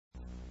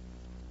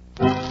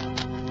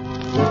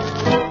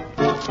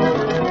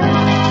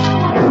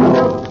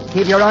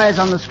Keep your eyes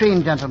on the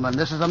screen, gentlemen.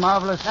 This is a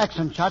marvelous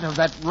action shot of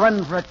that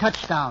run for a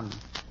touchdown.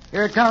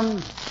 Here it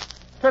comes.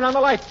 Turn on the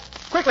lights.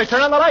 Quickly,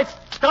 turn on the lights.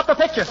 Stop the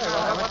picture.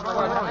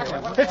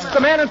 It's the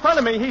man in front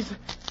of me. He's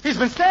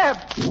been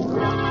stabbed.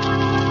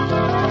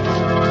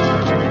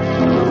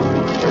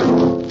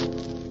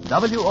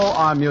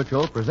 WOR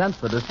Mutual presents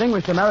the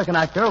distinguished American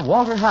actor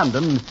Walter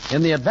Hamden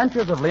in The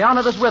Adventures of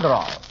Leonidas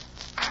Witherall.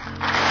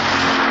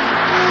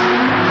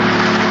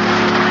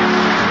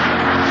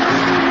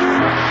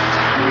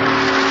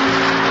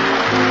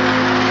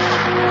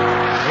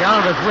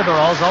 Leonidas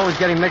Witherall's always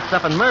getting mixed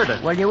up in murder.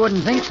 Well, you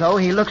wouldn't think so.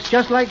 He looks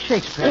just like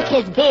Shakespeare. It's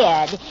his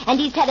beard, and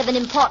he's head of an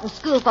important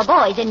school for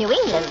boys in New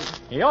England.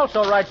 He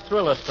also writes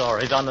thriller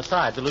stories on the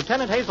side, the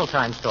Lieutenant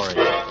Hazeltine stories.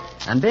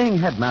 And being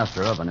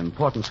headmaster of an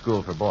important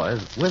school for boys,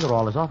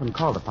 Witherall is often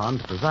called upon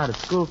to preside at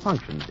school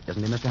functions,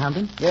 isn't he, Mr.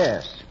 Hamden?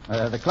 Yes.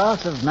 The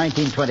class of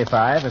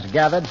 1925 has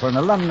gathered for an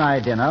alumni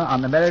dinner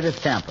on the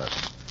Meredith campus.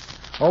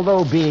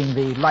 Although being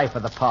the life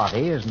of the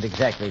party isn't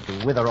exactly to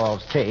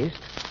Witherall's taste,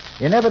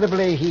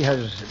 inevitably he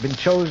has been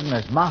chosen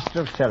as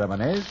master of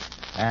ceremonies,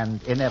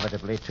 and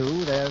inevitably,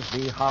 too, there's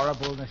the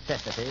horrible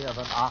necessity of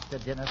an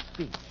after-dinner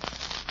speech.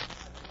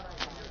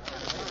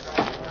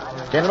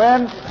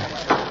 Gentlemen,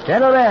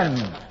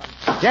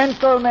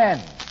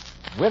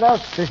 with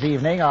us this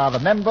evening are the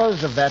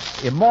members of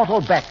that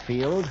immortal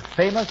backfield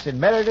famous in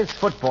Meredith's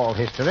football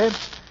history,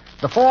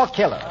 the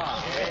Four-Killers.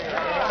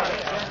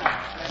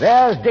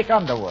 There's Dick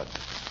Underwood,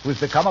 who's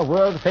become a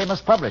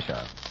world-famous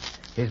publisher.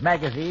 His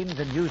magazines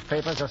and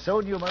newspapers are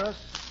so numerous,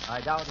 I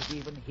doubt if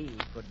even he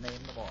could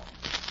name them all.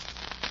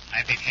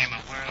 I became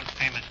a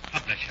world-famous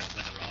publisher,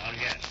 Witherall,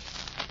 yes.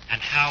 And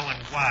how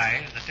and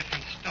why is a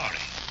different story.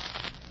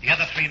 The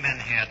other three men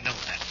here know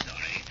that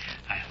story.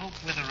 I hope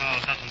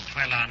Witherall doesn't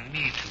dwell on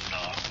me too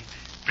long and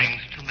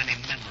brings too many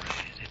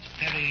memories. It's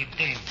very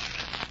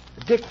dangerous.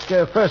 Dick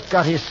first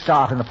got his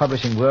start in the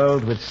publishing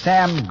world with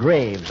Sam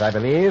Graves, I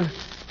believe.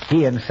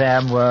 He and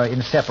Sam were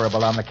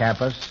inseparable on the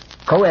campus,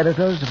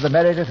 co-editors of the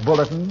Meredith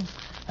Bulletin,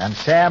 and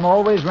Sam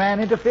always ran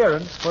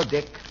interference for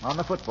Dick on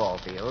the football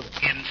field.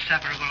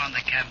 Inseparable on the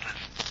campus.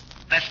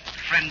 Best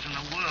friends in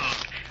the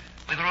world.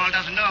 Witherall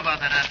doesn't know about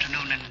that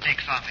afternoon in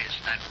Dick's office,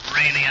 that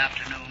rainy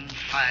afternoon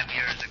 5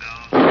 years ago.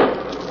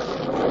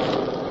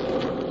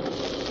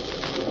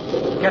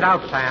 Get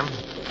out, Sam.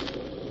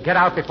 Get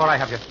out before I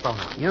have you thrown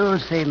out. You'll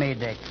see me,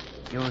 Dick.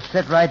 You'll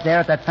sit right there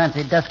at that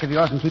fancy desk of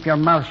yours and keep your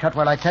mouth shut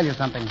while I tell you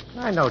something.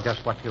 I know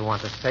just what you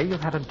want to say.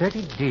 You've had a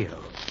dirty deal.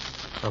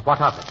 But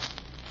what of it?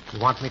 You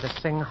want me to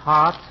sing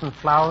hearts and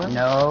flowers?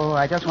 No,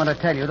 I just want to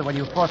tell you that when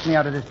you forced me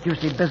out of this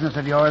juicy business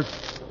of yours,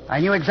 I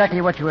knew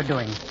exactly what you were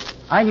doing.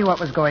 I knew what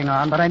was going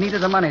on, but I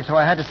needed the money, so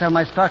I had to sell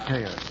my stock to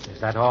you. Is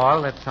that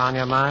all that's on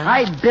your mind?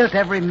 I built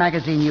every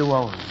magazine you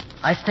own.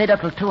 I stayed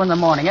up till 2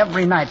 a.m.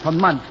 every night for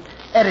months,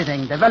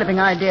 editing, developing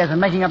ideas, and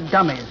making up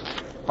dummies.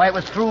 Why, it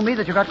was through me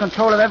that you got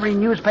control of every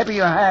newspaper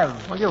you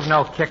have. Well, you've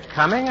no kick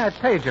coming. I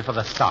paid you for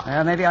the stock.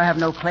 Maybe I have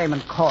no claim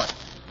in court.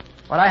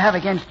 What I have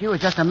against you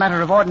is just a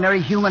matter of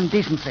ordinary human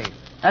decency.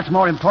 That's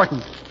more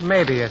important.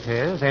 Maybe it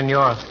is, in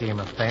your scheme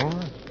of things.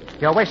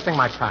 You're wasting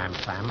my time,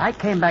 Sam. I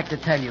came back to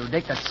tell you,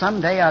 Dick, that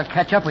someday I'll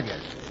catch up with you.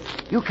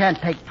 You can't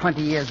take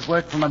 20 years'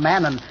 work from a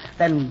man and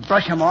then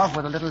brush him off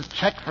with a little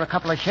check for a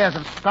couple of shares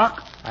of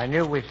stock. I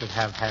knew we should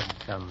have had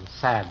some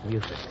sad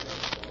music.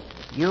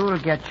 You'll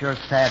get your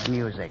sad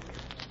music.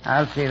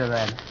 I'll see to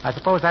that. I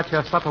suppose that's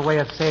your subtle way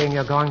of saying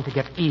you're going to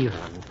get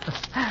even.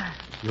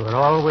 You were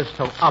always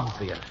so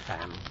obvious,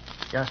 Sam.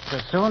 Just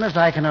as soon as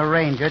I can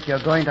arrange it, you're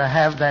going to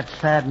have that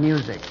sad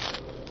music.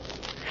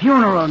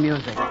 Funeral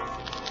music.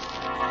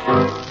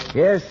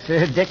 Yes,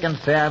 Dick and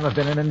Sam have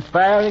been an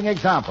inspiring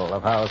example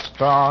of how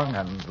strong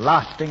and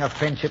lasting a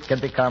friendship can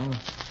become,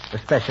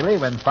 especially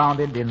when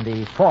founded in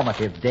the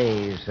formative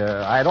days,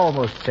 I'd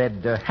almost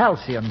said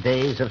halcyon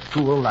days of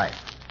school life.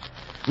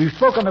 We've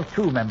spoken of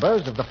 2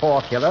 members of the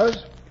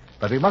Four-Killers,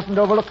 but we mustn't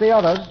overlook the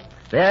others.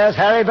 There's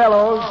Harry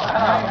Bellows.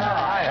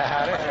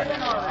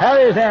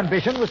 Harry's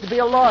ambition was to be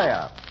a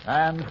lawyer,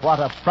 and what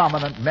a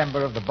prominent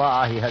member of the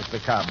bar he has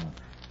become.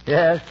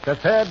 Yes, the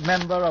third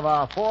member of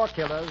our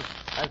Four-Killers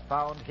has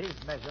found his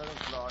measure of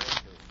glory,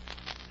 too.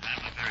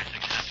 I'm a very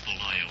successful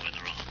lawyer,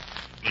 Witherall,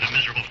 but a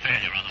miserable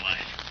failure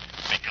otherwise,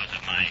 because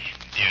of my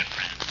dear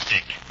friend,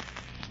 Dick.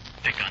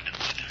 Dick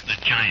Underwood,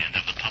 the giant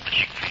of the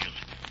publishing field.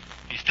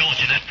 He stole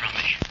Jeanette from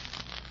me.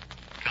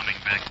 Coming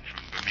back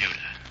from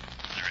Bermuda,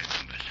 I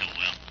remember so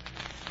well,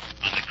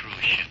 on the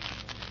cruise ship,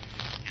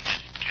 in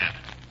this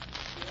cabin.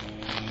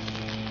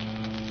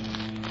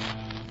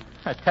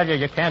 I tell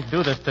you can't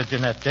do this to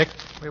Jeanette, Dick.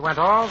 We went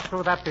all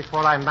through that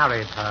before I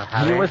married her,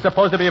 Harry. You were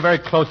supposed to be a very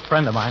close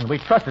friend of mine. We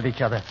trusted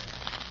each other.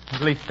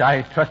 At least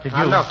I trusted you.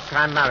 Now, look,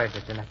 I'm married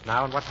to Jeanette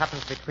now, and what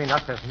happens between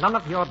us is none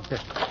of your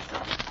business.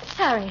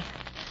 Harry,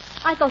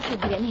 I thought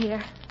you'd be in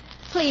here.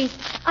 Please,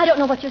 I don't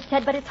know what you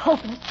said, but it's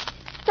hopeless.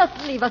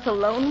 Just leave us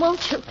alone,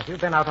 won't you? Have you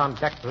been out on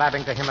deck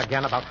blabbing to him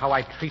again about how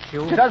I treat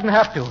you? She doesn't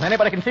have to.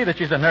 Anybody can see that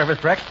she's a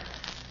nervous wreck.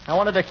 I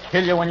wanted to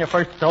kill you when you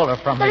first stole her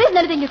from me. There isn't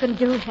anything you can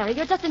do, Harry.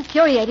 You're just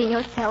infuriating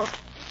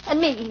yourself. And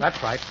me.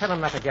 That's right. Tell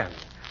him that again.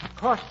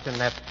 Caution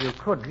that you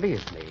could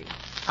leave me.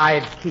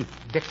 I'd keep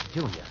Dick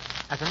Jr.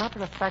 As a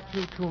matter of fact,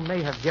 you two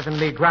may have given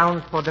me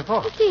grounds for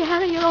divorce. You see,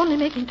 Harry, you're only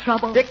making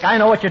trouble. Dick, I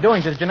know what you're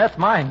doing to Jeanette's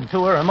mind,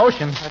 to her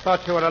emotions. I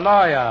thought you were a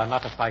lawyer,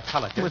 not a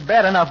psychologist. It was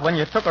bad enough when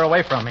you took her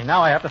away from me.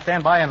 Now I have to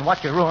stand by and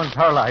watch you ruin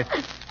her life.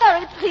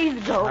 Harry,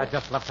 please go. I'd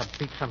just love to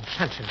beat some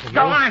sense into you.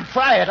 Go on,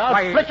 try it. I'll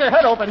Why- split your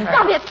head open.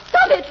 Stop it!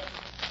 Stop it!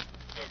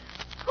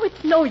 Oh,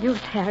 it's no use,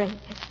 Harry.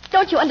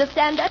 Don't you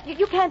understand that?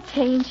 You can't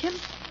change him.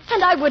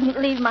 And I wouldn't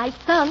leave my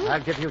son.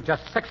 I'll give you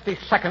just 60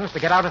 seconds to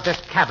get out of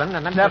this cabin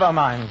and then... Never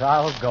mind.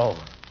 I'll go.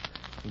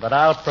 But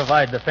I'll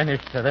provide the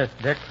finish to this,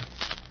 Dick.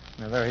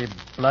 A very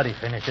bloody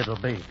finish it'll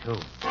be, too.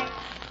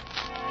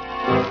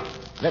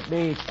 Let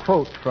me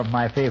quote from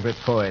my favorite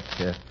poet.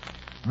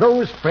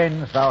 Those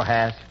friends thou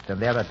hast and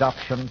their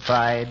adoption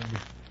pride,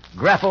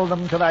 grapple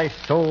them to thy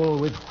soul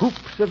with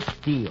hoops of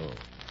steel.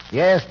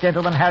 Yes,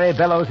 gentlemen, Harry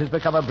Bellows has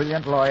become a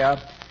brilliant lawyer,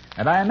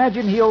 and I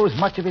imagine he owes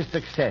much of his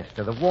success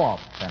to the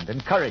warmth and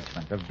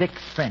encouragement of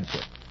Dick's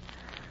friendship.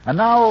 And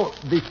now,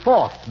 the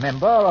fourth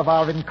member of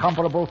our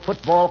incomparable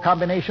football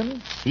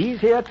combination. He's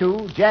here,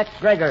 too, Jack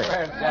Gregory.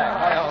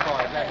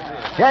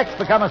 Jack's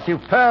become a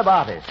superb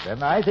artist,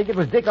 and I think it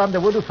was Dick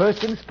Underwood who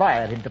first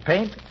inspired him to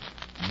paint.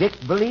 Dick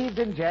believed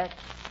in Jack.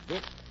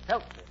 Dick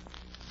helped him.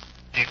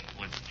 Dick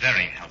was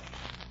very helpful.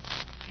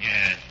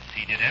 Yes,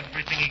 he did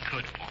everything he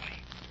could for me.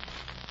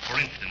 For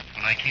instance,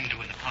 when I came to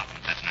his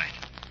apartment that night,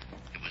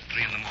 it was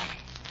 3 a.m.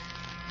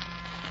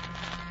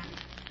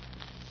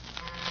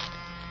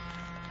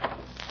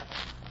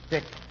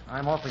 Dick,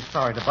 I'm awfully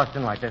sorry to bust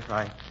in like this.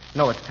 I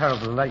know it's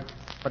terribly late,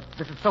 but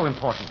this is so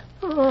important.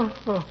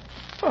 What's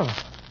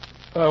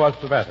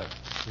the matter?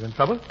 You in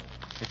trouble?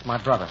 It's my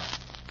brother.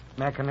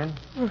 May I come in?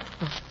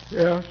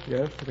 Yes,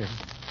 come in.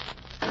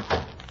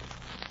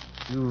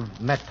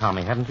 You've met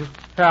Tommy, haven't you?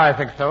 Yeah, I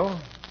think so.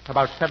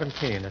 About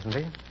 17, isn't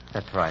he?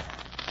 That's right.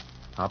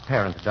 Our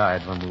parents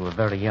died when we were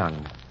very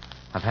young.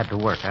 I've had to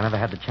work. I never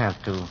had the chance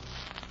to,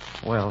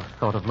 well,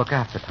 sort of look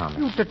after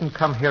Tommy. You didn't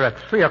come here at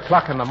 3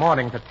 o'clock in the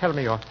morning to tell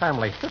me your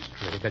family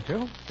history, did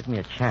you? Give me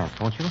a chance,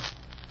 won't you?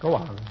 Go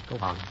on.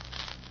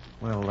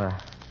 Well,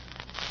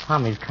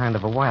 Tommy's kind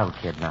of a wild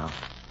kid now.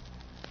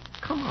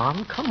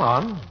 Come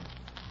on.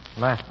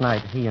 Last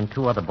night, he and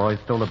 2 other boys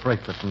stole a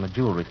bracelet from the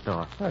jewelry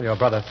store. Well, your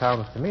brother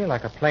sounds to me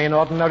like a plain,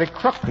 ordinary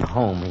crook. At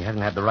home, he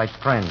hasn't had the right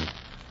friends.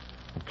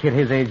 A kid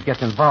his age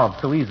gets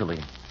involved so easily.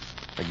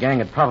 The gang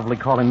would probably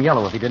call him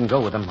yellow if he didn't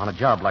go with them on a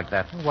job like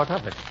that. What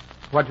of it?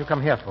 What'd you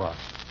come here for?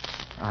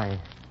 I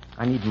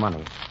need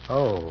money.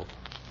 Oh.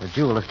 The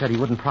jeweler said he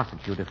wouldn't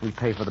prosecute if we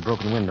pay for the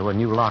broken window, a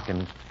new lock,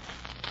 and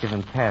give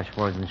him cash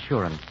for his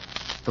insurance.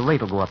 The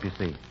rate will go up, you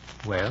see.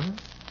 Well?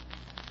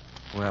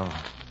 Well,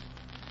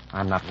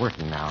 I'm not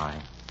working now.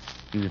 I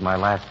used my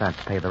last cent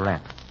to pay the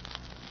rent.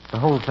 The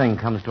whole thing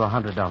comes to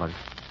 $100.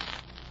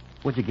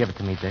 Would you give it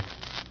to me, Dick?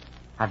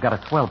 I've got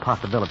a swell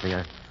possibility,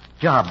 a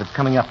job that's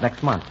coming up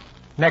next month.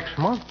 Next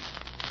month?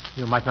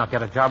 You might not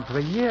get a job for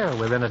a year.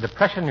 We're in a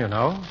depression, you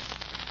know.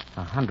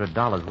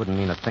 $100 wouldn't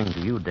mean a thing to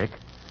you, Dick.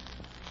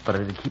 But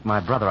it'd keep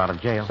my brother out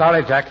of jail.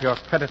 Sorry, Jack. Your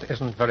credit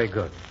isn't very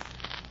good.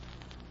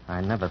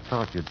 I never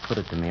thought you'd put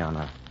it to me on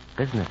a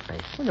business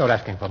basis. Well, you're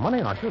asking for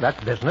money, aren't you?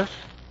 That's business.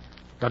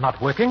 You're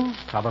not working.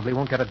 Probably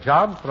won't get a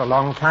job for a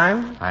long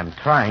time. I'm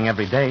trying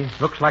every day.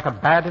 Looks like a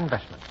bad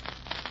investment.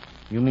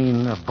 You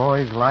mean a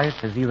boy's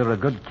life is either a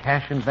good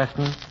cash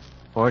investment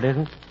or it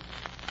isn't?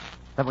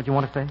 Is that what you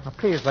want to say? Now,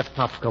 please, let's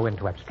not go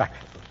into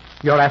abstraction.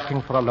 You're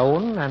asking for a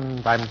loan,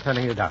 and I'm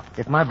turning you down.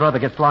 If my brother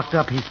gets locked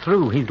up, he's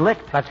through. He's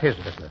licked. That's his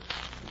business.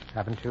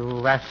 Haven't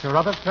you asked your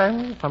other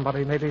friend,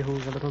 somebody maybe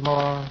who's a little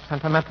more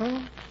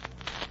sentimental?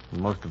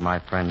 Most of my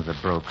friends are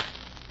broke.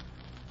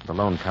 The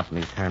loan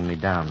companies turned me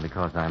down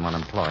because I'm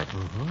unemployed.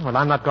 Mm-hmm. Well,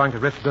 I'm not going to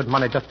risk good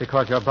money just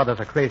because your brother's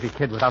a crazy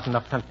kid without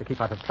enough sense to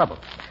keep out of trouble.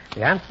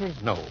 The answer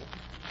is no.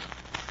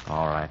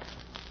 All right.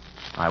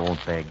 I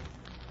won't beg.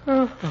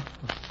 Now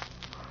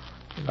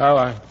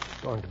I'm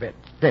going to bed.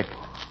 Dick,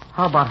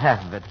 how about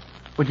half of it?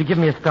 Would you give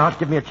me a start,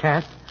 give me a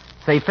chance?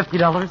 Say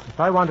 $50? If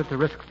I wanted to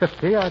risk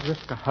 50, I'd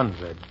risk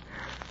 100.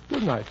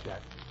 Good night,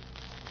 Jack.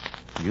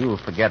 You'll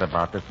forget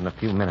about this in a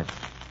few minutes.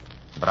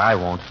 But I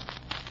won't.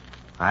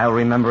 I'll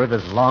remember it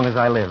as long as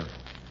I live.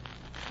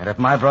 And if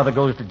my brother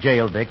goes to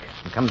jail, Dick,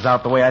 and comes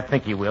out the way I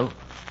think he will,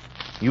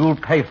 you'll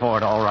pay for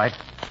it, all right.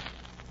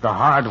 The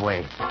hard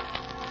way.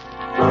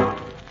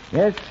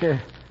 Yes,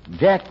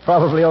 Jack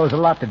probably owes a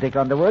lot to Dick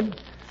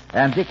Underwood.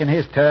 And Dick, in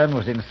his turn,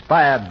 was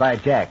inspired by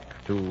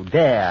Jack to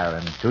dare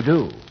and to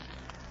do.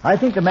 I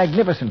think the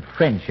magnificent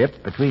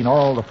friendship between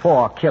all the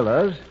 4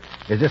 killers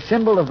is a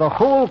symbol of the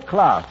whole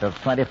class of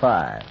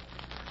 25.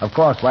 Of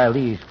course, while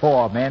these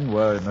 4 men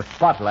were in the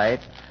spotlight,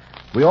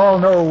 we all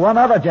know one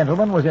other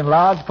gentleman was in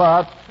large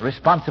part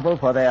responsible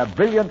for their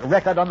brilliant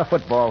record on the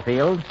football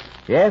field.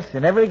 Yes,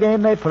 in every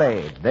game they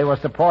played, they were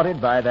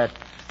supported by that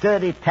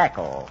sturdy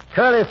tackle,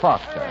 Curly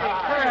Foster. Curly,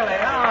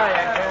 how are you,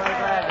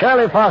 Curly?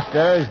 Curly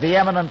Foster is the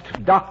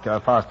eminent Dr.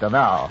 Foster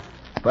now.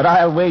 But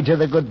I'll wager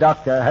the good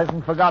doctor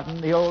hasn't forgotten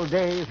the old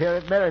days here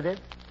at Meredith.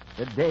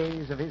 the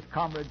days of his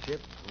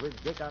comradeship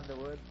with Dick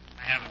Underwood.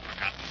 I haven't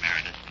forgotten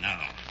Meredith, no.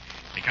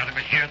 Because it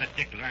was here that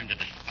Dick learned to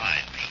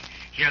despise me.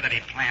 Here that he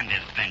planned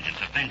his vengeance,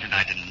 a vengeance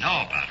I didn't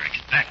know about or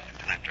expect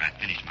until after I'd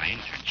finished my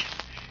internship.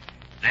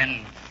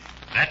 Then,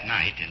 that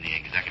night in the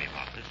executive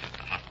office at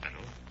the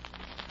hospital...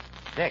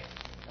 Dick.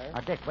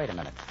 Dick, wait a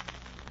minute.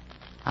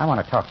 I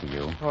want to talk to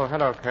you. Oh,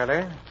 hello,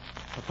 Curly.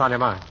 What's on your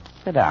mind?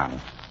 Sit down.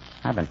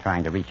 I've been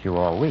trying to reach you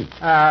all week.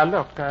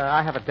 Look,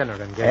 I have a dinner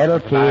engagement. It'll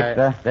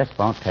keep. This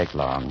won't take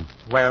long.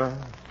 Well,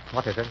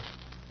 what is it?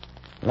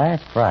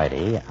 Last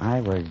Friday,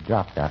 I was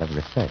dropped out of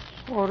research.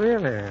 Oh,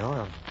 really?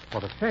 Oh,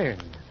 what a shame.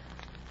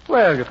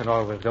 Well, you can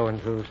always go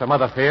into some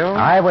other field.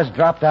 I was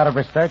dropped out of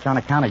research on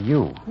account of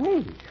you.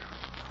 Me?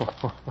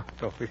 Oh,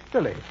 don't be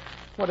silly.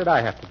 What did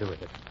I have to do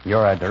with it?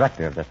 You're a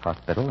director of this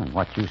hospital, and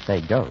what you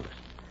say goes.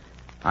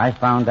 I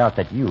found out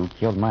that you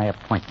killed my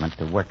appointment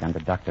to work under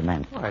Dr.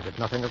 Manson. Oh, I did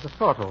nothing of the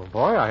sort, old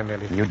boy. I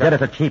merely... You did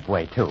it a cheap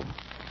way, too.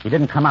 You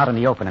didn't come out in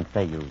the open and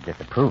say you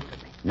disapproved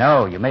of me.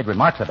 No, you made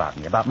remarks about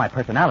me, about my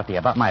personality,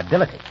 about my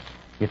ability.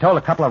 You told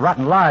a couple of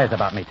rotten lies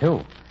about me,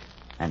 too.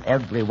 And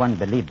everyone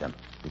believed them,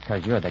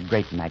 because you're the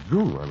great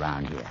Magoo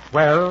around here.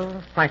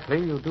 Well, frankly,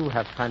 you do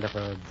have kind of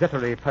a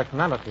jittery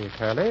personality,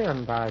 Curly,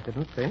 and I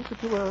didn't think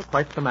that you were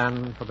quite the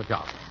man for the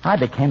job. I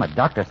became a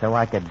doctor so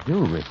I could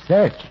do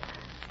research.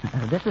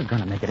 This is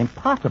going to make it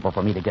impossible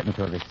for me to get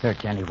into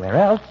research anywhere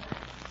else.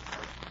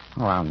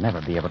 Oh, I'll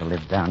never be able to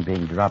live down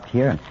being dropped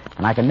here,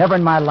 and I can never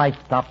in my life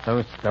stop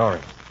those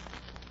stories.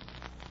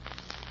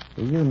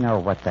 Do you know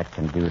what that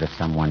can do to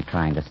someone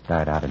trying to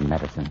start out in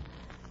medicine?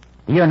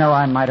 Do you know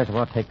I might as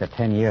well take the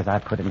 10 years I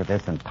put into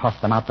this and toss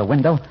them out the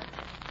window?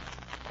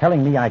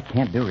 Telling me I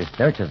can't do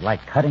research is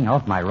like cutting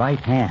off my right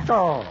hand.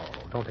 Oh,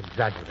 don't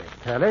exaggerate,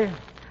 Curly.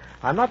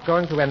 I'm not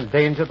going to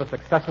endanger the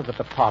success of the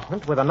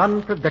department with an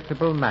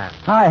unpredictable man.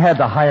 I had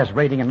the highest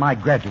rating in my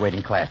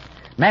graduating class.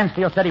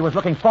 Mansfield said he was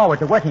looking forward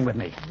to working with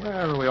me.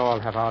 Well, we all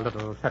have our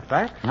little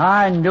setbacks.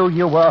 I knew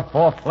you were a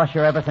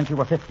four-flusher ever since you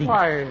were 15.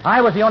 Why?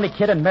 I was the only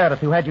kid in Meredith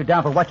who had you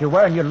down for what you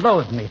were, and you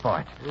loathed me for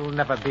it. You'll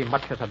never be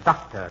much as a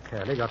doctor,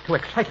 Curly. You're too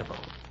excitable.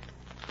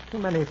 Too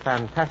many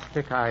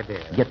fantastic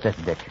ideas. Get this,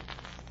 Dick.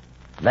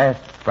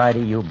 Last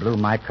Friday, you blew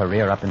my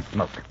career up in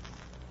smoke.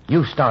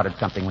 You started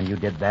something when you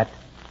did that,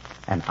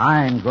 and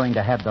I'm going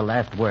to have the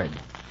last word.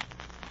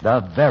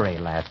 The very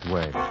last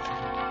word.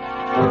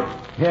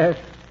 Yes,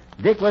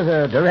 Dick was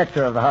a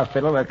director of the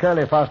hospital where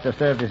Curly Foster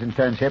served his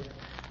internship,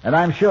 and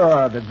I'm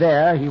sure that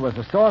there he was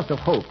a source of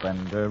hope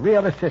and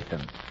real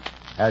assistance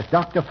as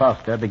Dr.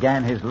 Foster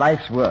began his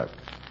life's work.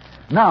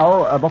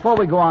 Now, before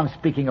we go on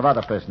speaking of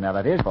other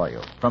personalities for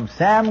you, from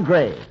Sam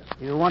Graves.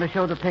 You want to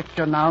show the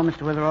picture now,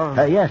 Mr.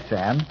 Witherall? Yes,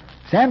 Sam.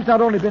 Sam's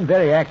not only been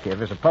very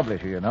active as a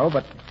publisher, you know,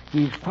 but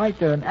he's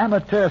quite an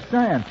amateur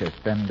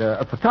scientist and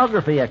a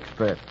photography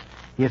expert.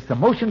 He has the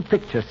motion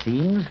picture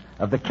scenes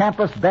of the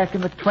campus back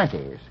in the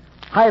 20s.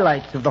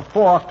 Highlights of the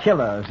four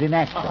killers in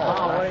action.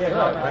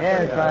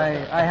 Yes,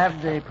 I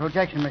have the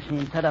projection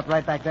machine set up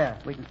right back there.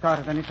 We can start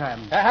at any time.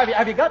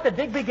 Have you got the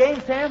Digby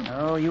game, Sam?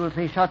 Oh, you will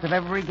see shots of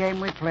every game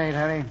we played,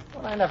 Harry.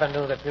 Well, I never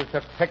knew that you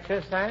took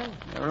pictures, Sam.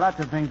 There are lots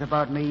of things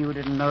about me you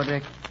didn't know,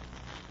 Dick.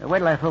 Wait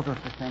till I focus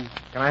this thing.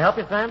 Can I help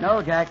you, Sam?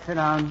 No, Jack, sit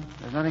down.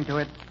 There's nothing to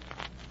it.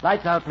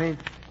 Lights out, please.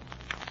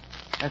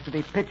 Has to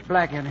be pitch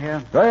black in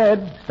here. Go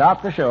ahead.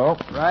 Stop the show.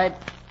 Right.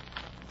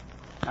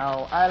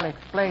 Now, I'll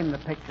explain the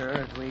picture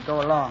as we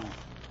go along.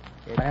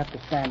 I have to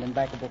stand in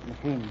back of this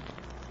machine.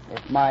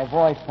 If my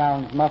voice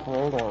sounds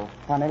muffled or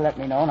funny, let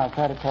me know, and I'll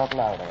try to talk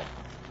louder.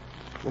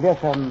 You'll hear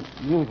some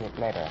music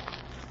later.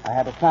 I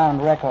have a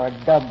sound record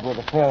dubbed with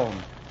a film.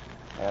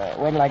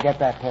 Wait till I get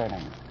that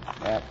turning.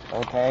 Yep,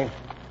 okay.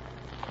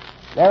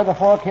 There are the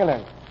four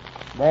killers.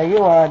 There you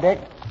are, Dick.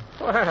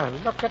 Well,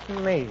 look at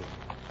me.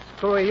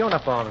 Screwy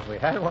uniforms we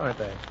had, weren't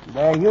they?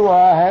 There you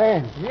are,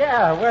 Harry.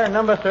 Yeah, we're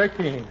number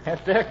 13.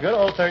 That's it, good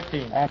old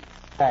 13. And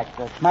back,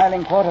 the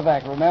smiling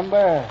quarterback,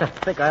 remember? I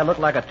think I look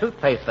like a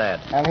toothpaste ad.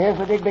 Now, here's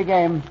the Digby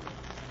game.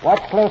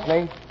 Watch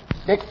closely.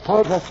 Dick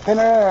pulls a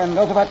spinner and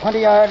goes about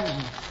 20 yards.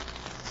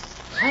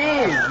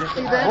 Hey, you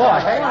see that?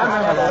 I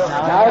remember that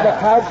now. Now the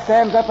crowd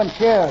stands up and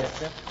cheers.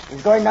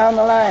 He's going down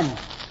the line.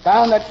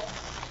 Down the...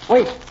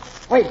 Wait.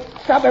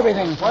 Stop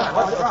everything.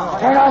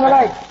 Turn on the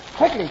lights.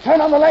 Quickly, turn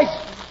on the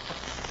lights.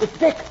 It's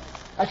Dick.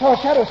 I saw a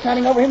shadow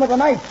standing over him with a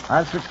knife.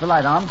 I'll switch the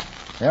light on.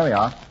 There we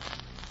are.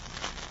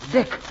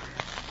 Dick.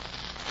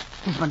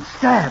 He's been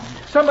stabbed.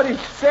 Somebody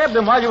stabbed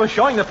him while you were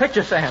showing the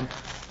picture, Sam.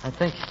 I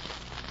think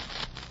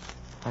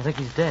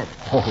he's dead.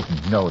 Oh,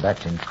 no,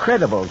 that's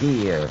incredible.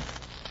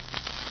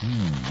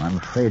 I'm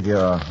afraid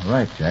you're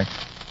right, Jack.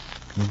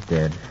 He's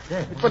dead.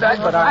 But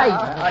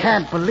I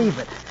can't believe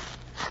it.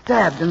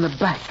 Stabbed in the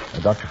back.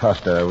 Dr.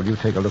 Foster, will you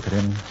take a look at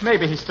him?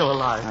 Maybe he's still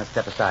alive. Now,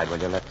 step aside, will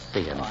you? Let's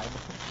see him.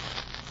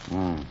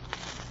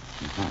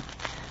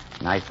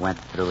 Knife went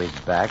through his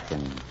back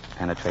and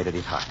penetrated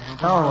his heart.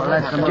 Oh,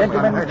 that's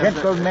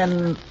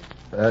Gentlemen,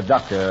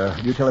 Doctor,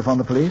 you telephone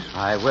the police?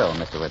 I will,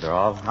 Mr.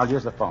 Witherall. I'll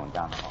use the phone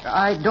down the hall.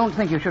 I don't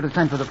think you should have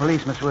sent for the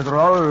police, Mr.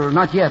 Witherall.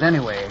 Not yet,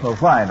 anyway. Well,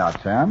 why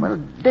not, Sam? Well,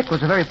 Dick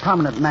was a very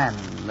prominent man.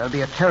 There'll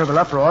be a terrible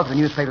uproar if the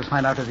newspapers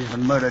find out that he's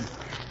been murdered.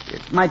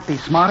 It might be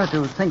smarter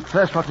to think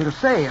first what we'll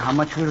say, how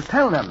much we'll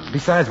tell them.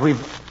 Besides,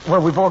 we've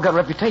all got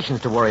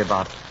reputations to worry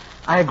about.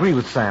 I agree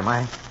with Sam.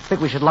 I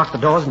think we should lock the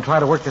doors and try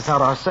to work this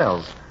out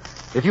ourselves.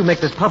 If you make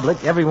this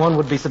public, everyone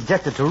would be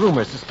subjected to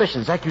rumors,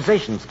 suspicions,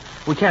 accusations.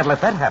 We can't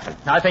let that happen.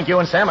 I think you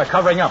and Sam are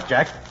covering up,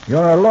 Jack.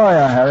 You're a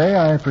lawyer, Harry.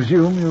 I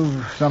presume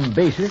you've some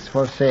basis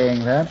for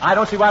saying that. I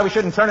don't see why we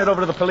shouldn't turn it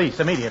over to the police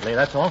immediately,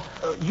 that's all.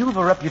 You've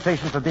a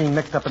reputation for being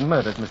mixed up in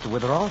murders, Mr.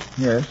 Witherall.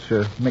 Yes,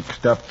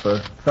 mixed up,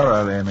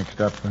 thoroughly mixed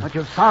up. But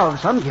you've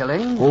solved some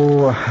killing.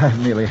 Oh, I've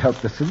merely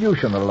helped the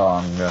solution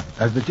along.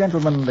 As the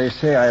gentleman they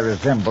say I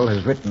resemble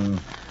has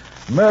written,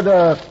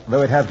 murder,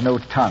 though it have no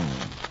tongue,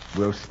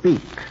 will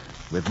speak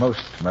with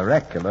most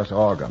miraculous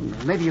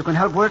organs. Maybe you can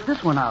help work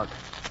this one out.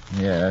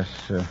 Yes.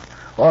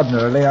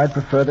 Ordinarily, I'd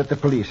prefer that the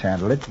police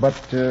handle it, but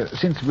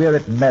since we're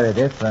at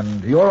Meredith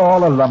and you're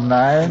all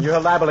alumni... You're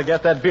liable to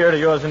get that beard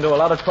of yours into a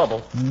lot of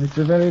trouble. It's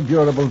a very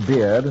durable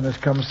beard and has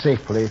come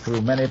safely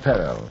through many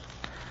perils.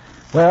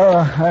 Well,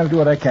 I'll do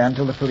what I can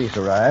till the police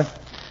arrive.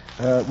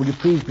 Will you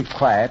please be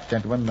quiet,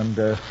 gentlemen,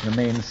 and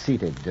remain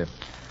seated?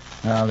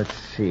 Now, let's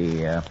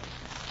see.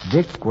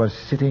 Dick was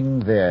sitting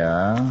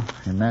there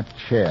in that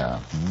chair.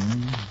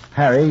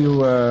 Harry, you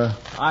were...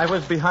 I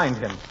was behind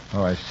him.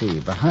 Oh, I see.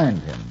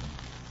 Behind him.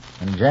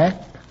 And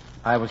Jack?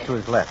 I was to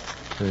his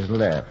left. To his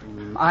left.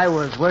 I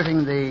was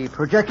working the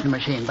projection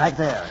machine back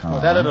there.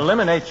 Well, that'd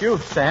eliminate you,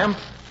 Sam.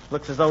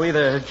 Looks as though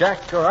either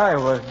Jack or I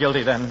were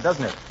guilty then,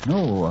 doesn't it?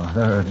 No,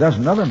 there are a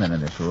dozen other men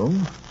in this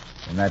room.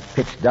 In that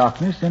pitch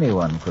darkness,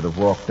 anyone could have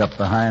walked up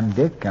behind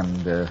Dick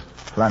and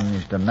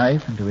plunged a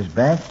knife into his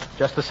back.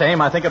 Just the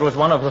same, I think it was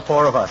one of the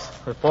four of us,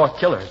 the four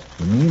killers.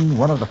 You mean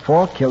one of the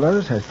four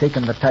killers has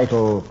taken the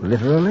title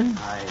literally?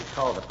 I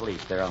called the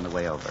police. They're on the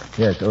way over.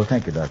 Yes,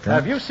 thank you, Doctor.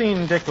 Have you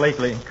seen Dick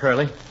lately,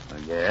 Curly?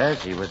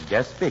 Yes, he was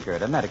guest speaker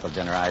at a medical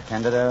dinner I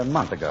attended a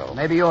month ago.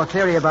 Maybe your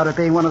theory about it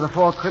being one of the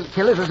four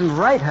killers isn't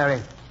right,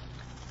 Harry.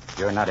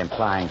 You're not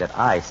implying that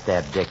I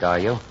stabbed Dick, are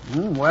you?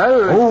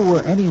 Well... Oh,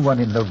 anyone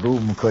in the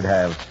room could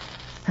have.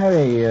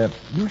 Harry,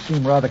 you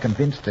seem rather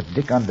convinced that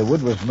Dick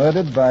Underwood was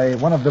murdered by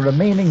one of the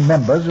remaining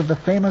members of the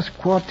famous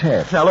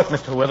quartet. Now, look,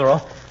 Mr.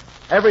 Witherall,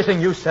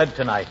 everything you said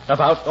tonight,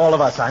 about all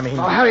of us, I mean...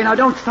 Oh, Harry, now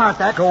don't start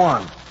that. Go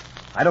on.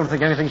 I don't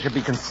think anything should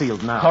be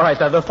concealed now. All right,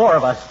 the four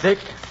of us, Dick,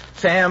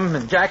 Sam,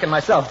 and Jack, and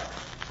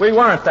myself, we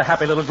weren't the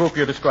happy little group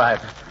you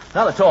described.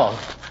 Not at all.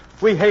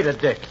 We hated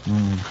Dick.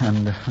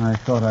 And I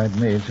thought I'd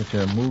made such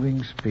a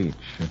moving speech.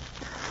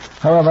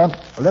 However,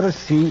 let us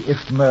see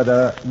if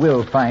murder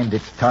will find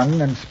its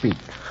tongue and speak.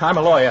 I'm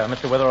a lawyer,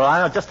 Mr. Witherall.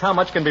 I know just how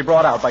much can be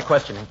brought out by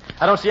questioning.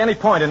 I don't see any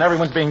point in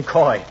everyone's being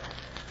coy.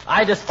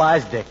 I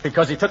despise Dick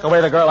because he took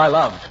away the girl I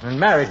loved and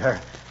married her,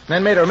 and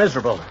then made her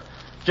miserable.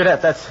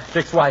 Jeanette, that's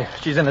Dick's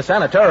wife. She's in the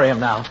sanatorium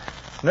now.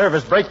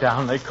 Nervous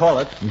breakdown, they call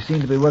it. You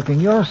seem to be working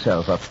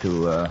yourself up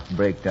to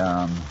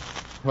breakdown.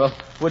 Well,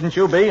 wouldn't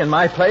you be in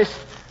my place?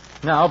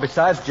 Now,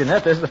 besides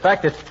Jeanette, there's the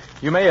fact that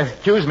you may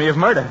accuse me of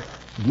murder.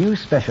 Do you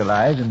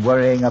specialize in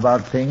worrying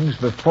about things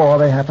before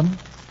they happen?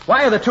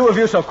 Why are the two of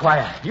you so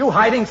quiet? You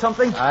hiding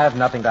something? I have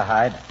nothing to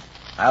hide.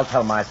 I'll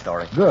tell my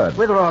story. Good.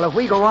 Witherall, if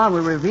we go on,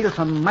 we'll reveal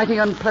some mighty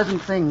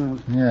unpleasant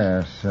things.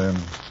 Yes.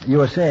 You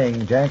were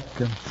saying, Jack...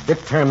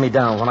 Dick turned me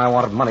down when I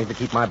wanted money to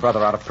keep my brother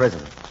out of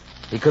prison.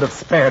 He could have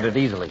spared it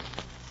easily.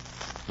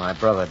 My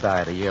brother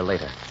died a year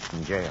later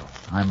in jail.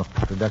 I'm a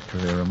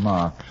introductory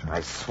remark.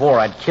 I swore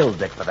I'd kill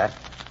Dick for that.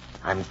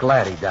 I'm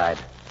glad he died.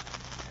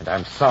 And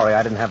I'm sorry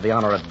I didn't have the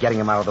honor of getting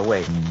him out of the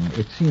way.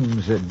 It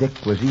seems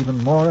Dick was even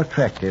more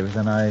attractive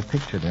than I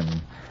pictured him.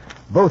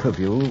 Both of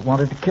you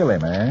wanted to kill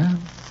him, eh?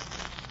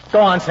 Go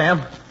on,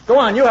 Sam. Go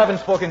on. You haven't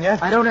spoken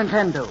yet. I don't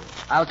intend to.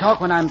 I'll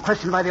talk when I'm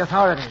questioned by the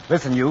authorities.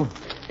 Listen, you.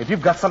 If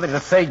you've got something to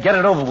say, get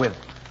it over with.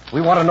 We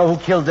want to know who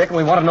killed Dick, and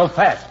we want to know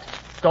fast.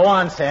 Go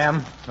on,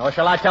 Sam. Or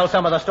shall I tell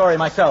some of the story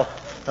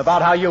myself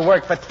about how you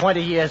worked for 20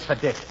 years for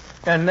Dick,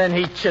 and then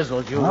he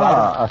chiseled you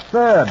a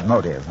third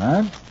motive,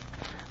 huh?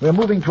 We're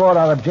moving toward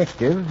our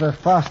objective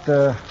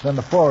faster than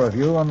the four of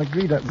you on the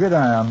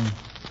gridiron.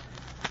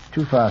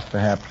 Too fast,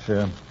 perhaps.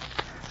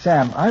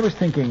 Sam, I was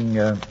thinking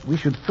we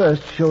should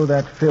first show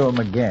that film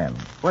again.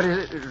 What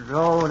is it?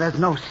 Oh, there's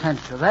no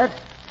sense to that.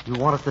 You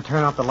want us to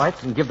turn out the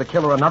lights and give the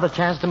killer another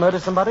chance to murder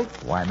somebody?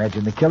 Why,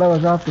 imagine the killer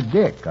was after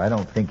Dick. I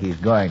don't think he's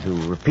going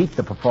to repeat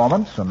the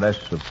performance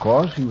unless, of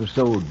course, he was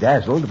so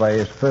dazzled by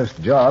his first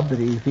job that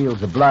he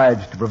feels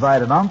obliged to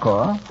provide an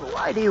encore.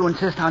 Why do you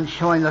insist on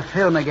showing the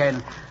film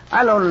again?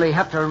 I'll only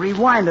have to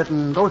rewind it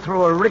and go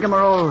through a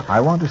rigmarole.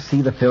 I want to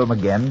see the film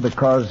again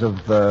because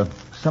of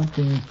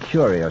something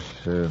curious.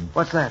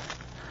 What's that?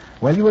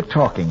 While you were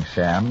talking,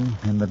 Sam,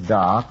 in the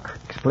dark,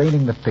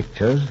 explaining the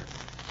pictures,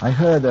 I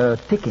heard a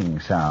ticking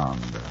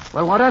sound.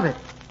 Well, what of it?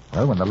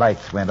 Well, when the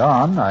lights went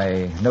on,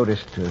 I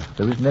noticed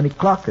there isn't any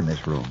clock in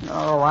this room.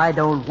 Oh, I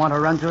don't want to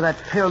run through that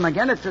film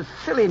again. It's a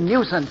silly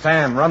nuisance.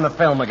 Sam, run the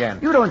film again.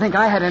 You don't think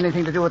I had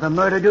anything to do with the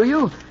murder, do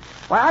you?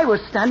 Why, I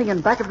was standing in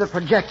back of the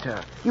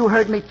projector. You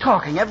heard me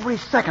talking every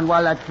second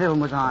while that film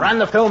was on. Run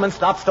the film and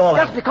stop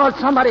stalling. Just because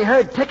somebody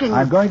heard ticking...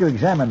 I'm going to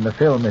examine the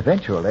film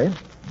eventually.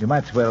 You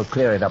might as well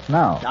clear it up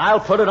now. I'll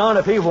put it on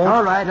if he won't.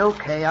 All right,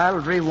 okay. I'll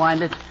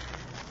rewind it.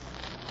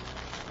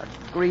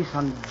 Grease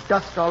and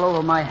dust all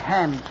over my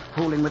hands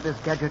fooling with this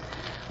gadget.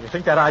 You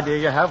think that idea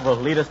you have will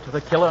lead us to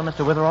the killer,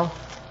 Mr. Witherall?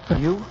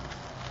 You?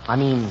 I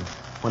mean,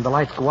 when the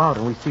lights go out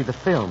and we see the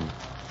film,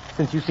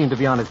 since you seem to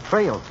be on his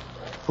trail,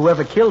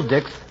 whoever killed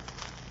Dick's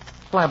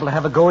liable to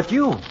have a go at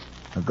you.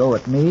 A go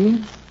at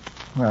me?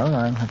 Well,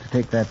 I'll have to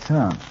take that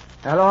chance.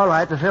 Well, all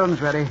right. The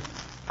film's ready.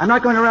 I'm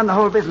not going to run the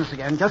whole business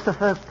again, just the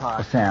first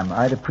part. Sam,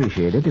 I'd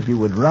appreciate it if you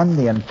would run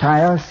the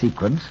entire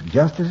sequence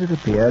just as it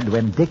appeared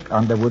when Dick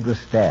Underwood was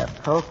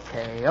stabbed.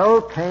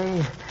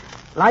 Okay.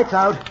 Lights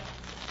out.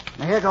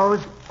 Now, here goes.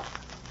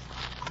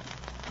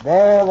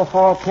 There are the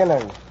four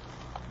killers.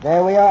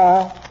 There we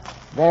are.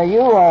 There you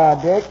are,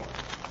 Dick.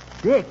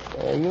 Dick?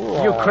 There you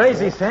are. You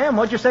crazy, Sam?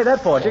 What'd you say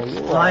that for? Dick's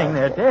lying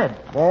there dead.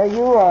 There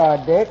you are,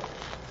 Dick.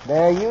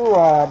 There you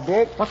are,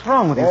 Dick. What's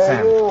wrong with you, There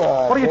Sam? you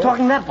are, What are you Dick.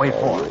 talking that way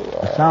for?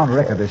 The sound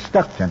record is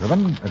stuck,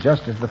 gentlemen,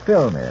 just as the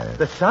film is.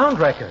 The sound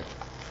record.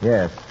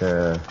 Yes,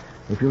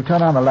 if you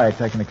turn on the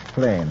lights, I can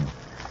explain.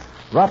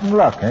 Rotten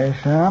luck, eh,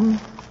 Sam?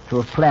 To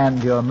have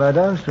planned your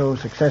murder so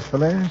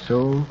successfully,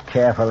 so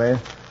carefully,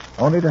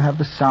 only to have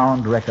the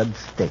sound record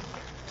stick.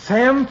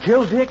 Sam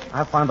killed Dick?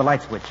 I'll find the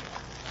light switch.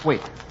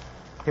 Wait.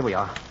 Here we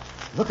are.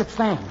 Look at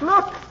Sam.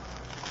 Look!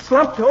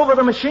 Slumped over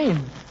the machine.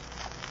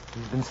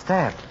 He's been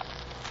stabbed.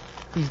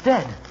 He's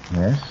dead.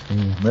 Yes, the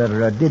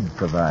murderer did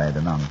provide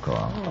an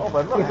encore.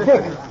 It's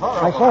Dick.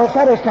 I saw a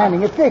shadow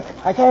standing. It's Dick.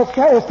 I saw a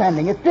shadow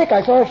standing. It's Dick.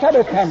 I saw a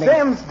shadow standing.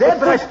 Sam's dead,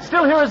 but I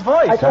still hear his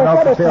voice. I Turn saw a off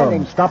shadow the film.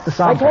 standing. Stop the I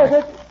saw soundtrack.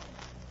 it.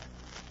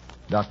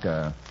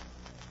 Doctor,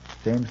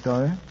 same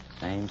story?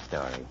 Same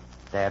story.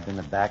 Stabbed in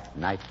the back,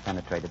 knife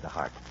penetrated the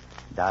heart.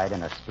 Died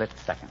in a split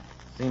second.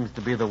 Seems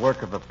to be the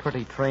work of a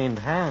pretty trained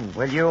hand.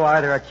 Will you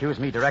either accuse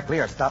me directly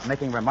or stop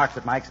making remarks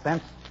at my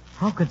expense?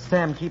 How could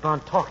Sam keep on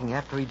talking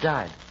after he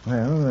died?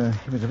 Well,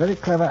 he was a very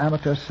clever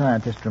amateur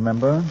scientist,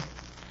 remember?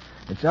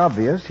 It's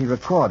obvious he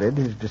recorded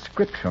his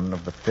description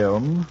of the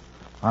film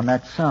on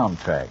that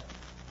soundtrack.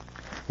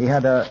 He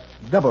had a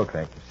double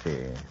track, you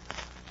see.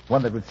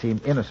 One that would seem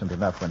innocent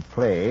enough when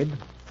played.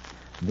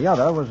 And the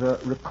other was a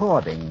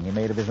recording he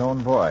made of his own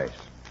voice.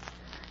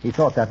 He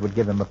thought that would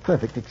give him a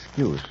perfect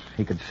excuse.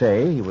 He could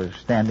say he was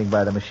standing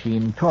by the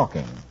machine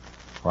talking,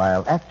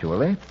 while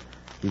actually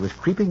he was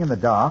creeping in the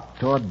dark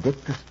toward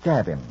Dick to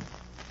stab him.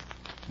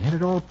 He had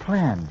it all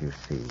planned, you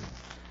see,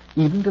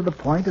 even to the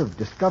point of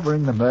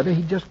discovering the murder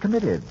he'd just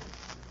committed.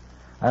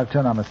 I'll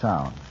turn on the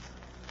sound.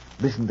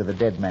 Listen to the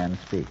dead man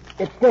speak.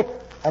 It's Dick.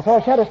 I saw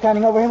a shadow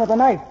standing over him with a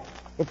knife.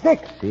 It's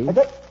Dick. See?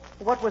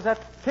 What was that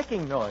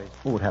ticking noise?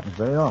 Oh, it happens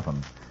very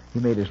often. He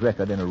made his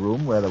record in a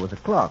room where there was a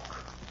clock,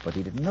 but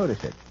he didn't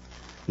notice it.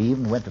 He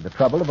even went to the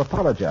trouble of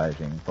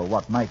apologizing for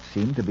what might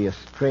seem to be a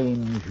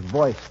strange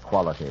voice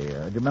quality. Do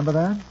you remember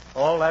that?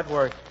 All that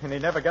work, and he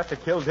never got to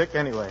kill Dick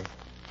anyway.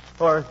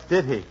 Or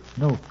did he?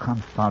 No,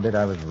 confound it,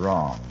 I was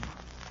wrong.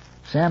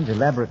 Sam's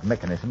elaborate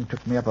mechanism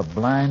took me up a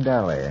blind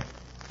alley.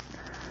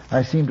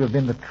 I seem to have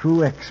been the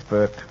true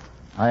expert.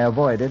 I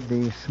avoided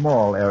the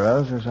small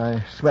errors as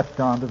I swept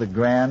on to the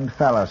grand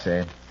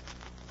fallacy.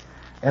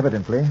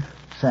 Evidently,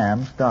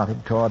 Sam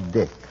started toward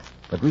Dick,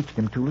 but reached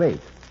him too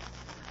late.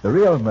 The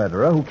real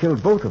murderer who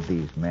killed both of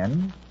these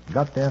men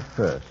got there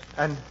first.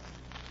 And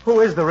who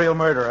is the real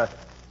murderer?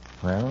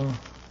 Well,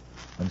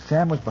 when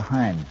Sam was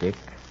behind Dick,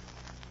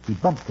 he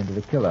bumped into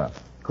the killer.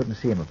 Couldn't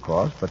see him, of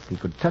course, but he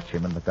could touch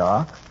him in the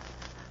dark.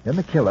 Then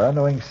the killer,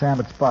 knowing Sam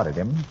had spotted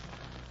him,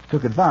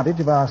 took advantage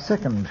of our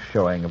second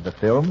showing of the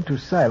film to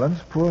silence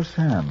poor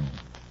Sam.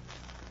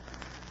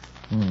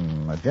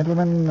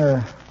 Gentlemen,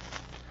 I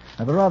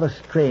have a rather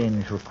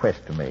strange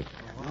request to make.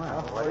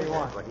 What do you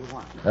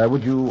want?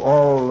 Would you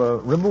all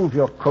remove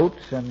your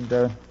coats and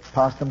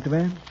pass them to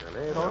me?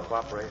 Surely, we'll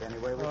cooperate any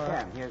way we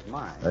can. Here's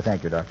mine.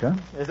 Thank you, Doctor.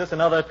 Is this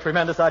another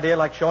tremendous idea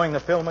like showing the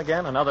film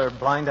again? Another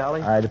blind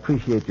alley? I'd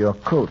appreciate your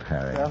coat,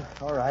 Harry. Well,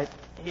 all right.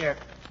 Here.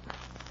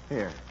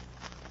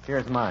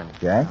 Here's mine.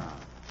 Jack?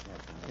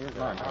 Here's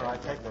mine. All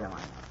right, take them.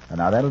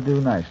 Now, that'll do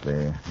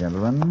nicely,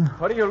 gentlemen.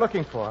 What are you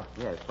looking for?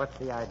 Yes, what's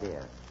the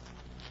idea?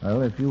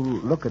 Well, if you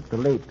look at the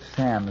late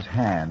Sam's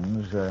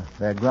hands,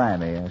 they're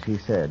grimy, as he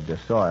said,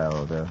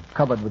 soiled,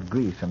 covered with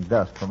grease and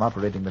dust from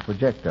operating the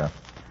projector.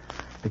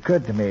 It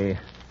occurred to me,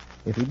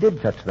 if he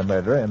did touch the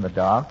murderer in the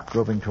dark,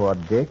 groping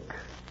toward Dick,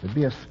 there'd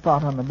be a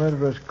spot on the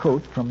murderer's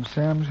coat from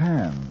Sam's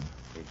hand.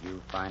 Did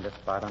you find a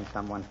spot on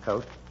someone's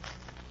coat?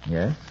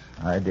 Yes,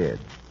 I did.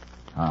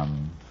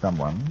 On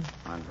someone.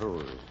 On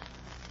whose?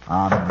 The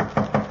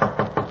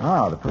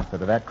answer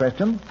to that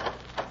question.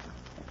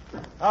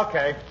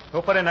 Okay.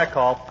 Who put in that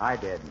call? I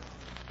did.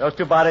 Those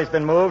two bodies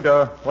been moved,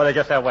 or were they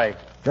just that way?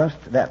 Just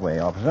that way,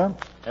 officer.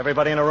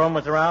 Everybody in the room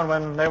was around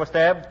when they were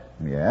stabbed?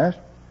 Yes?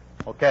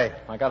 Okay.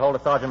 I got hold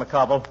of Sergeant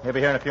McCobble. He'll be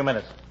here in a few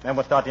minutes. Then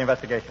we'll start the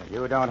investigation.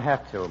 You don't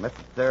have to.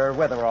 Mr.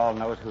 Witherall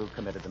knows who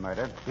committed the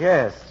murder.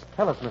 Yes.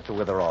 Tell us, Mr.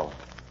 Witherall.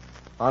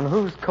 On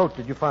whose coat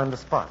did you find the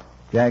spot?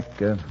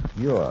 Jack,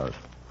 yours.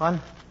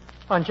 On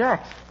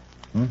Jack's.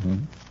 Mm-hmm.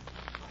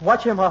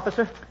 Watch him,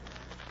 officer.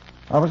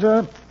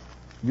 Officer,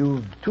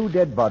 you've 2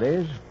 dead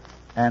bodies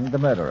and the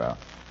murderer.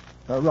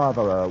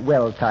 Rather a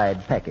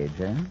well-tied package,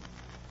 eh?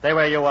 Stay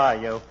where you are,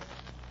 you.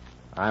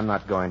 I'm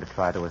not going to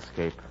try to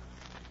escape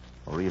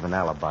or even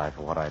alibi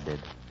for what I did.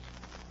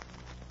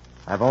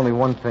 I've only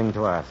one thing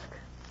to ask.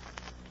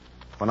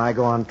 When I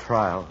go on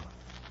trial,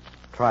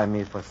 try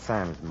me for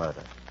Sam's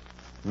murder,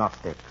 not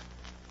Dick.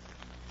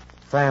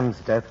 Sam's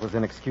death was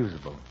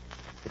inexcusable.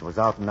 It was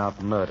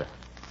out-and-out murder.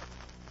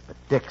 But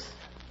Dick's,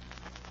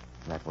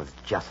 that was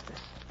justice.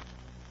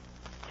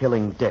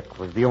 Killing Dick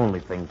was the only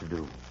thing to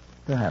do.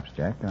 Perhaps,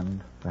 Jack,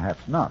 and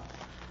perhaps not.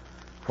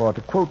 For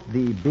to quote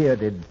the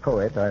bearded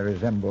poet I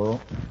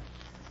resemble,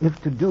 if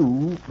to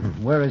do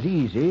were as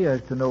easy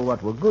as to know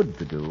what were good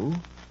to do,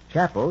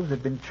 chapels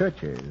had been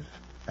churches,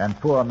 and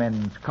poor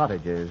men's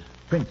cottages,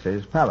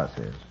 princes'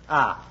 palaces.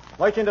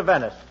 Merchant of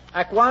Venice.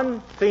 Act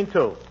 1, Scene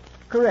 2.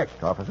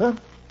 Correct, officer.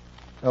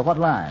 What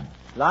line?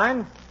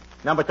 Line?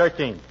 Number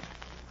 13.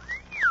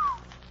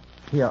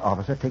 Here,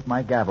 officer, take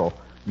my gavel.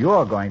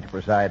 You're going to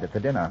preside at the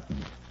dinner.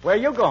 Where are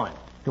you going?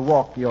 To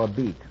walk your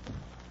beat.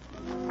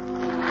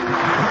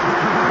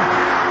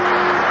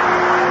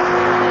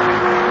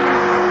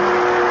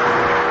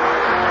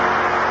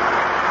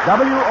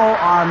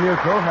 WOR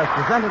Mutual has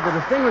presented the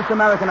distinguished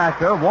American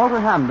actor Walter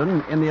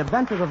Hamden in The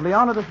Adventures of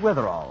Leonidas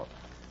Witherall.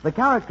 The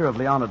character of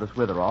Leonidas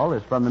Witherall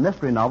is from the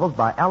mystery novels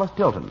by Alice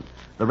Tilton.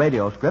 The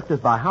radio script is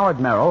by Howard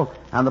Merrill,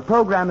 and the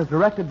program is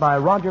directed by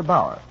Roger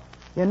Bauer.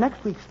 In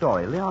next week's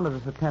story,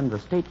 Leonidas attends a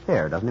state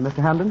fair, doesn't he,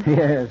 Mr. Hamden?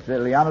 Yes,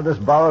 Leonidas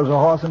borrows a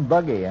horse and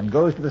buggy and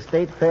goes to the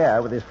state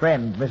fair with his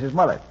friend, Mrs.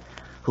 Mullet,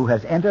 who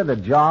has entered a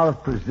jar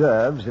of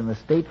preserves in the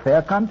state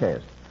fair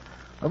contest.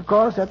 Of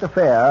course, at the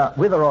fair,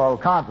 Witherall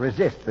can't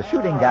resist the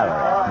shooting gallery.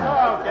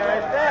 Okay,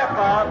 step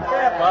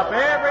up.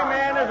 Every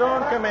man his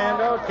own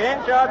commando.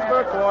 10 shots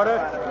per quarter.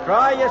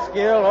 Try your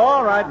skill.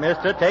 All right,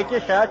 mister. Take your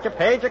shot. You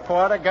paid your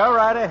quarter. Go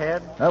right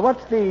ahead.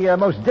 What's the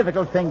most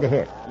difficult thing to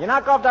hit? You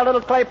knock off that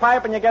little clay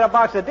pipe and you get a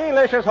box of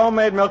delicious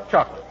homemade milk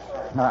chocolates.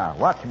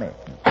 Watch me.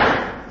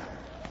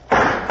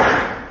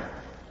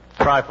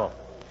 Trifle.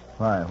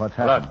 Why, what's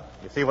happened? Look,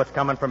 you see what's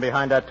coming from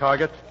behind that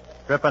target?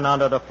 Dripping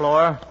onto the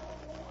floor?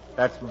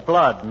 That's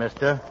blood,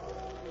 mister.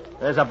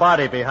 There's a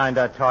body behind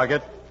that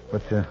target.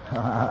 But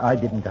I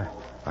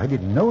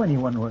didn't know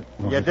anyone was...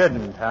 You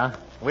didn't, huh?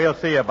 We'll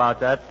see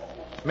about that.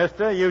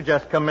 Mister, you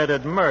just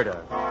committed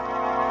murder.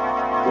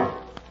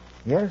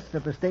 Yes,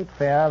 at the state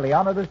fair,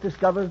 Leonidas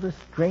discovers the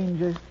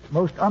strangest,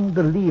 most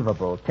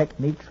unbelievable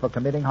techniques for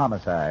committing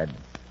homicide.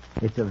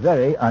 It's a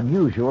very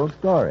unusual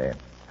story,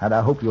 and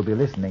I hope you'll be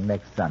listening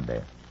next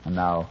Sunday. And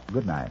now,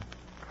 good night.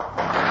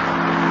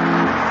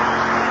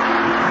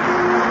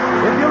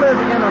 If you live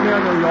in or near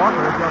New York,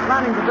 or if you're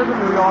planning to visit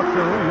New York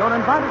soon, you're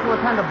invited to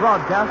attend a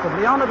broadcast of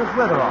Leonidas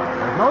Witherall.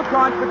 There's no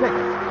charge for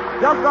tickets.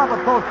 Just drop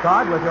a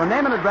postcard with your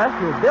name and address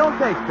to Bill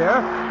Shakespeare.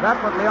 That's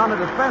what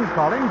Leonidas' friends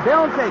call him,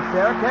 Bill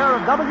Shakespeare, care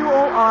of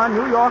WOR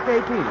New York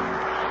 18.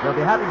 We'll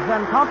be happy to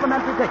send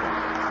complimentary tickets.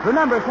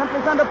 Remember, simply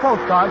send a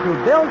postcard to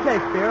Bill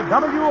Shakespeare,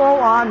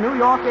 WOR New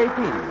York 18.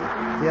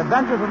 The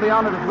Adventures of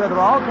Leonidas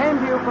Witherall came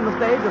to you from the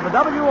stage of the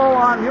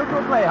WOR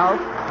Mutual Playhouse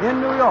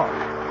in New York.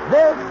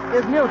 This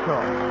is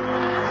Mutual.